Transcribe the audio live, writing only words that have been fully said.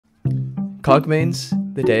Conq mains,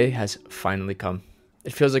 the day has finally come.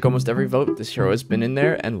 It feels like almost every vote this hero has been in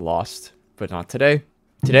there and lost, but not today.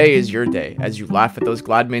 Today is your day, as you laugh at those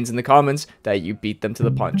glad mains in the comments that you beat them to the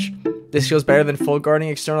punch. This feels better than full guarding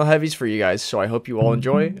external heavies for you guys, so I hope you all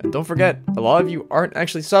enjoy, and don't forget, a lot of you aren't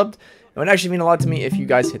actually subbed. It would actually mean a lot to me if you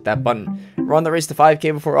guys hit that button. We're on the race to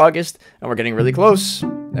 5k before August, and we're getting really close.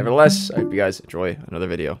 Nevertheless, I hope you guys enjoy another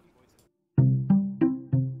video.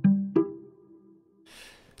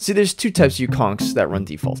 See, there's two types of you conks that run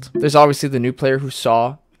default. There's obviously the new player who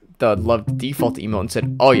saw the loved default emote and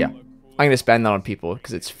said, oh yeah, I'm gonna spam that on people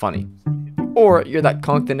because it's funny. Or you're that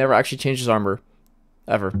conk that never actually changed his armor.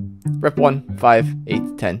 Ever. Rep 1, 5,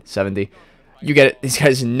 8, 10, 70. You get it, these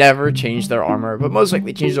guys never change their armor, but most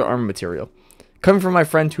likely change their armor material. Coming from my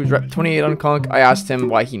friend who's rep 28 on Conq, I asked him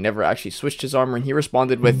why he never actually switched his armor, and he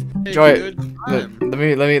responded with, Joy, we're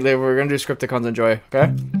gonna do scripted content, Joy,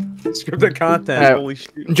 okay? Scripted content, holy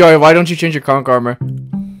shit. Joy, why don't you change your Conq armor?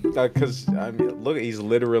 Because, I mean, look, he's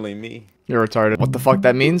literally me. You're retarded. What the fuck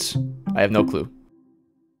that means? I have no clue.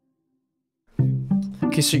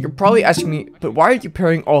 Okay, so you're probably asking me, but why are you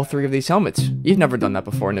pairing all three of these helmets? You've never done that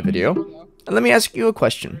before in a video. And let me ask you a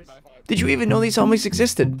question. Did you even know these helmets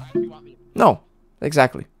existed? No,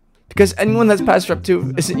 exactly. Because anyone that's past rep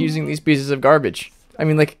 2 isn't using these pieces of garbage. I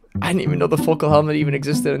mean, like, I didn't even know the focal helmet even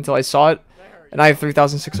existed until I saw it. And I have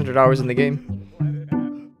 3,600 hours in the game.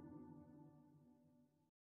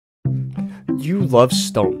 You love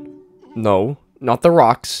stone. No, not the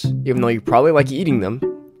rocks, even though you probably like eating them.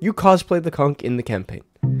 You cosplay the Conq in the campaign.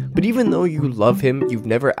 But even though you love him, you've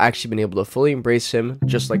never actually been able to fully embrace him,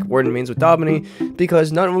 just like Warden mains with Dominic,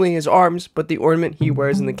 because not only his arms, but the ornament he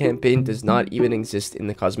wears in the campaign does not even exist in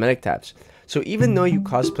the cosmetic tabs. So even though you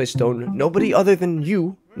cosplay stone, nobody other than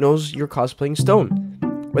you knows you're cosplaying stone.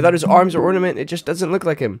 Without his arms or ornament, it just doesn't look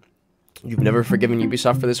like him. You've never forgiven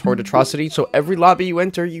Ubisoft for this horde atrocity, so every lobby you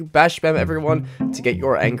enter, you bash spam everyone to get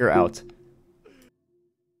your anger out.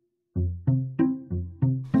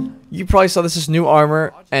 You probably saw this as new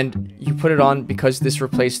armor, and you put it on because this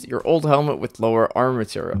replaced your old helmet with lower armor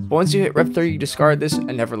material. But once you hit rep 30, you discard this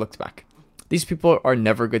and never looked back. These people are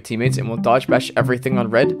never good teammates and will dodge bash everything on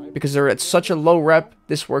red because they're at such a low rep,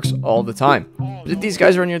 this works all the time. But if these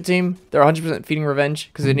guys are on your team, they're 100% feeding revenge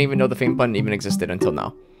because they didn't even know the feint button even existed until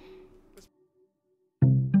now.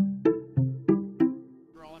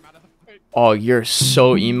 Oh, you're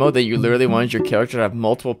so emo that you literally wanted your character to have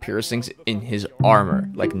multiple piercings in his armor,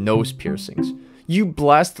 like nose piercings. You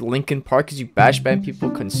blast Linkin Park because you bash spam people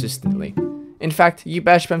consistently. In fact, you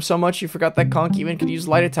bash spam so much you forgot that Conq even could use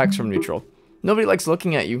light attacks from neutral. Nobody likes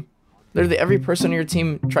looking at you. Literally every person on your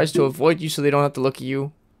team tries to avoid you so they don't have to look at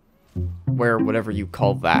you. Wear whatever you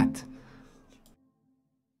call that.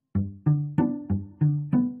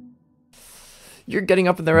 You're getting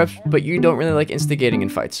up in the reps, but you don't really like instigating in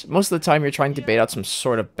fights. Most of the time, you're trying to bait out some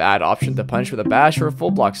sort of bad option to punch with a bash or a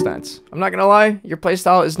full block stance. I'm not gonna lie, your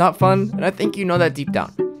playstyle is not fun, and I think you know that deep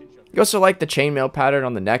down. You also like the chainmail pattern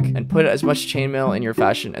on the neck, and put as much chainmail in your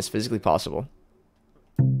fashion as physically possible.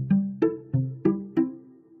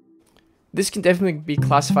 This can definitely be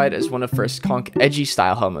classified as one of first Conq edgy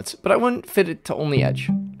style helmets, but I wouldn't fit it to only edge.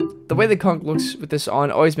 The way the Conq looks with this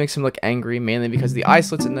on always makes him look angry, mainly because the eye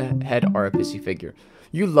slits in the head are a pissy figure.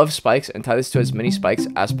 You love spikes and tie this to as many spikes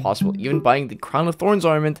as possible, even buying the Crown of Thorns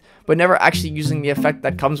ornament, but never actually using the effect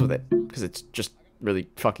that comes with it, because it's just really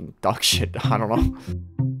fucking dog shit, I don't know.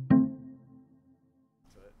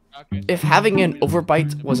 If having an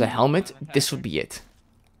overbite was a helmet, this would be it.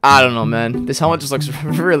 I don't know, man. This helmet just looks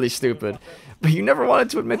really stupid. But you never wanted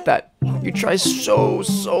to admit that. You try so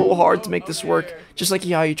hard to make this work. Just like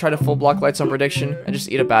how you try to full block lights on prediction and just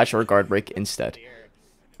eat a bash or a guard break instead.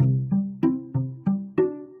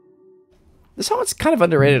 This helmet's kind of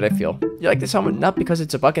underrated, I feel. You like this helmet not because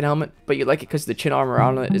it's a bucket helmet, but you like it because the chin armor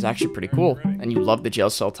on it is actually pretty cool. And you love the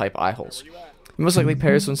jail cell type eye holes. You most likely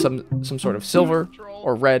pair this with some sort of silver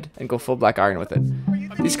or red and go full black iron with it.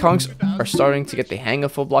 These Conqs are starting to get the hang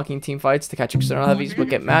of full blocking team fights to catch external heavies, but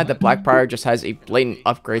get mad that Blackbriar just has a blatant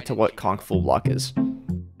upgrade to what Conq full block is.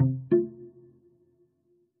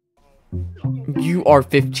 You are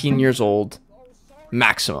 15 years old,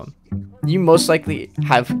 maximum. You most likely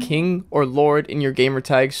have King or Lord in your gamer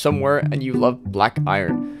tag somewhere and you love Black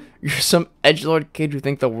Iron. You're some edgelord kid who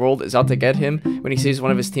think the world is out to get him when he sees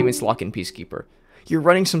one of his teammates lock in Peacekeeper. You're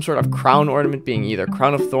running some sort of crown ornament being either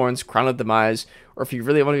Crown of Thorns, Crown of Demise, or if you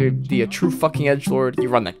really want to be a true fucking edgelord, you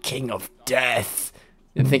run the King of Death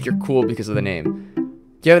and think you're cool because of the name.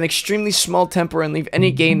 You have an extremely small temper and leave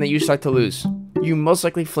any game that you start to lose. You most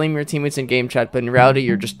likely flame your teammates in game chat, but in reality,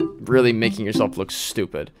 you're just really making yourself look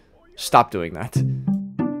stupid. Stop doing that.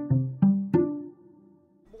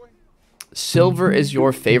 silver is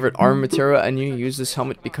your favorite armor material and you use this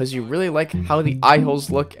helmet because you really like how the eye holes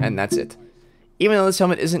look, and that's it. Even though this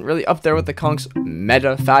helmet isn't really up there with the Conq's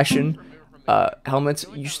meta fashion helmets,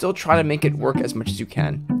 you still try to make it work as much as you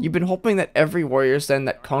can. You've been hoping that every Warrior's Den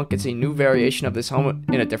that Conq gets a new variation of this helmet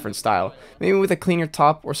in a different style, maybe with a cleaner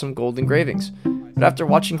top or some gold engravings. But after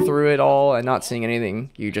watching through it all and not seeing anything,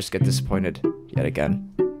 you just get disappointed yet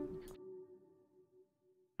again.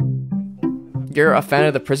 You're a fan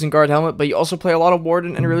of the Prison Guard helmet, but you also play a lot of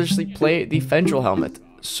Warden and religiously play the Fendril helmet.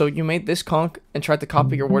 So you made this Conq and tried to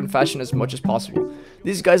copy your Warden fashion as much as possible.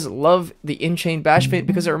 These guys love the in-chain bash feint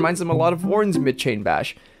because it reminds them a lot of Warden's mid-chain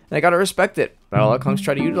bash, and I gotta respect it, but a lot of Conqs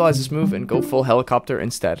try to utilize this move and go full helicopter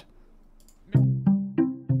instead.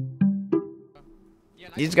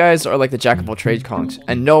 These guys are like the jack of all trades Conqs,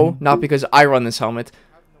 and no, not because I run this helmet.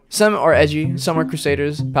 Some are edgy, some are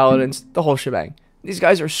Crusaders, Paladins, the whole shebang. These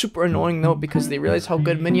guys are super annoying though because they realize how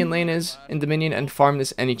good minion lane is in Dominion and farm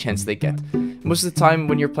this any chance they get. Most of the time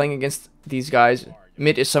when you're playing against these guys,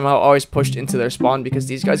 mid is somehow always pushed into their spawn because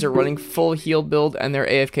these guys are running full heal build and they're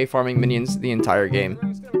AFK farming minions the entire game.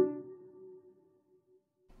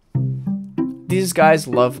 These guys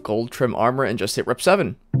love gold trim armor and just hit rep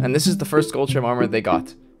 7, and this is the first gold trim armor they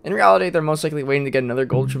got. In reality, they're most likely waiting to get another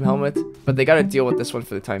gold trim helmet, but they gotta deal with this one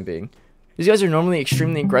for the time being. These guys are normally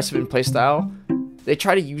extremely aggressive in playstyle. They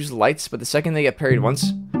try to use lights, but the second they get parried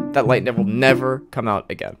once, that light will never come out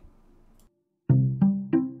again.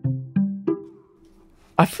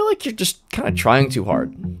 I feel like you're just kind of trying too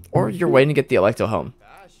hard, or you're waiting to get the Alecto helm.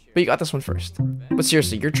 But you got this one first. But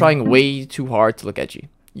seriously, you're trying way too hard to look edgy.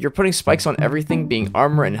 You're putting spikes on everything, being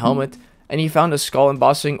armor and helmet, and you found a skull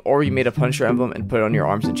embossing, or you made a Punisher emblem and put it on your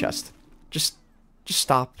arms and chest. Just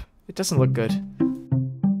stop. It doesn't look good.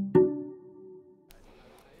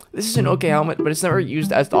 This is an okay helmet, but it's never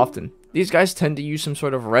used as often. These guys tend to use some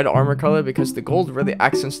sort of red armor color because the gold really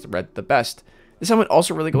accents the red the best. This helmet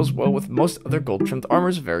also really goes well with most other gold trimmed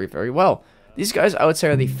armors very, very well. These guys, I would say,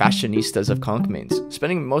 are the fashionistas of Conq mains,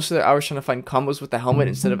 spending most of their hours trying to find combos with the helmet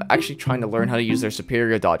instead of actually trying to learn how to use their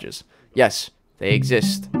superior dodges. Yes, they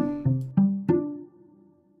exist.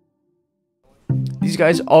 These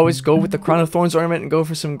guys always go with the Crown of Thorns ornament and go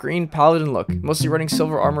for some green paladin look, mostly running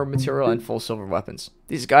silver armor material and full silver weapons.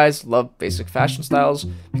 These guys love basic fashion styles,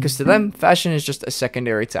 because to them, fashion is just a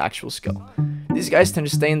secondary to actual skill. These guys tend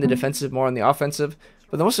to stay in the defensive more on the offensive,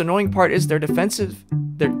 but the most annoying part is their defense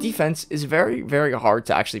is very, very hard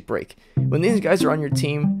to actually break. When these guys are on your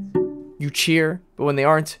team, you cheer, but when they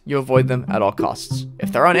aren't, you avoid them at all costs.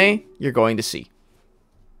 If they're on A, you're going to C.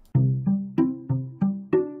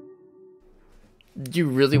 You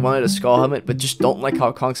really wanted a skull helmet, but just don't like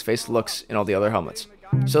how Conq's face looks in all the other helmets.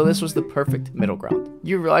 So this was the perfect middle ground.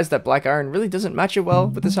 You realized that black iron really doesn't match it well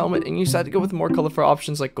with this helmet, and you decided to go with more colorful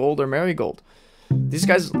options like gold or marigold. These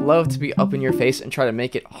guys love to be up in your face and try to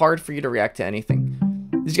make it hard for you to react to anything.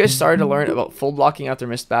 These guys started to learn about full blocking after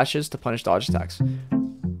missed bashes to punish dodge attacks.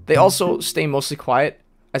 They also stay mostly quiet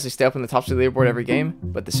as they stay up in the tops of the leaderboard every game,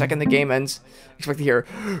 but the second the game ends, expect to hear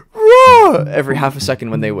 "Rah!" every half a second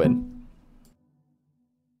when they win.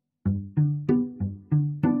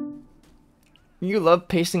 You love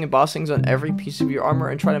pasting embossings on every piece of your armor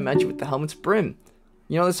and try to match it with the helmet's brim.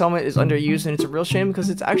 You know this helmet is underused and it's a real shame because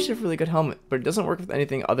it's actually a really good helmet, but it doesn't work with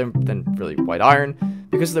anything other than really white iron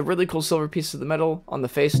because the really cool silver pieces of the metal on the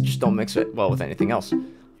face just don't mix it well with anything else.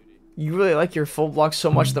 You really like your full block so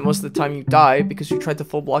much that most of the time you die because you tried to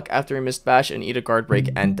full block after a missed bash and eat a guard break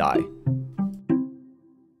and die.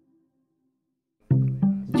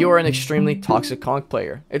 You are an extremely toxic Conq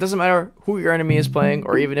player. It doesn't matter who your enemy is playing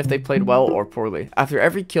or even if they played well or poorly. After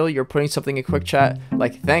every kill, you're putting something in quick chat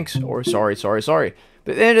like thanks or sorry.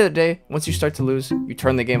 But at the end of the day, once you start to lose, you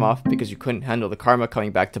turn the game off because you couldn't handle the karma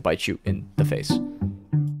coming back to bite you in the face.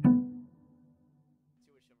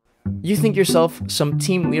 You think yourself some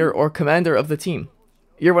team leader or commander of the team.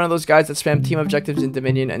 You're one of those guys that spam team objectives in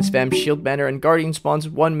Dominion and spam shield banner and guardian spawns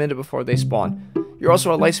 1 minute before they spawn. You're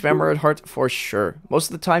also a light spammer at heart for sure. Most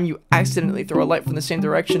of the time you accidentally throw a light from the same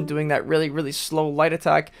direction doing that really slow light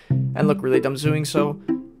attack and look really dumb doing so.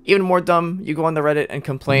 Even more dumb, you go on the Reddit and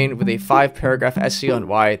complain with a 5-paragraph essay on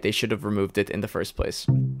why they should have removed it in the first place.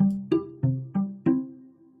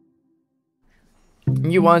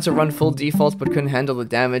 You wanted to run full default but couldn't handle the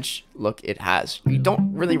damage. Look, it has. You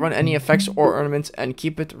don't really run any effects or ornaments and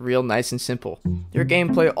keep it real nice and simple. Your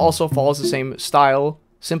gameplay also follows the same style,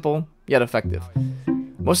 simple yet effective.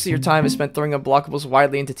 Most of your time is spent throwing unblockables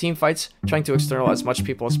widely into teamfights, trying to external as much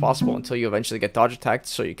people as possible until you eventually get dodge attacked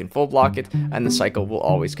so you can full block it, and the cycle will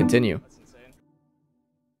always continue.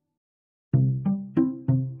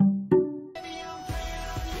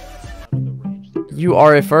 You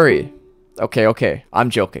are a furry. Okay.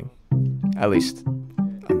 I'm joking. At least.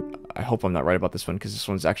 I hope I'm not right about this one, because this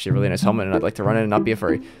one's actually a really nice helmet, and I'd like to run it and not be a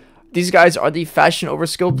furry. These guys are the fashion over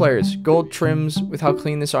skill players. Gold trims with how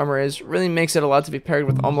clean this armor is really makes it allowed to be paired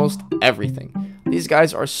with almost everything. These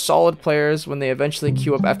guys are solid players when they eventually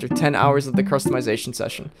queue up after 10 hours of the customization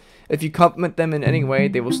session. If you compliment them in any way,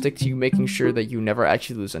 they will stick to you, making sure that you never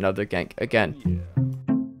actually lose another gank again.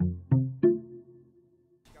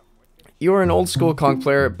 You are an old school Conq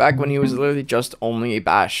player back when he was literally just only a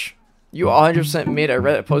bash. You 100% made a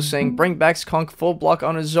Reddit post saying, "Bring back Conq full block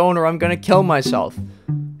on his zone or I'm gonna kill myself."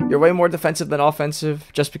 You're way more defensive than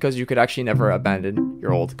offensive, just because you could actually never abandon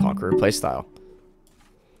your old Conqueror playstyle.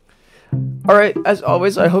 Alright, as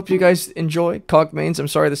always, I hope you guys enjoy Conq mains. I'm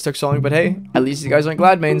sorry this took so long, but hey, at least you guys aren't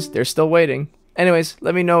Glad mains. They're still waiting. Anyways,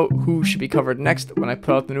 let me know who should be covered next when I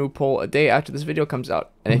put out the new poll a day after this video comes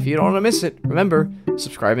out. And if you don't want to miss it, remember,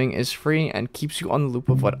 subscribing is free and keeps you on the loop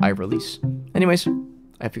of what I release. Anyways,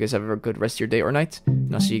 I hope you guys have a good rest of your day or night,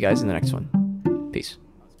 and I'll see you guys in the next one. Peace.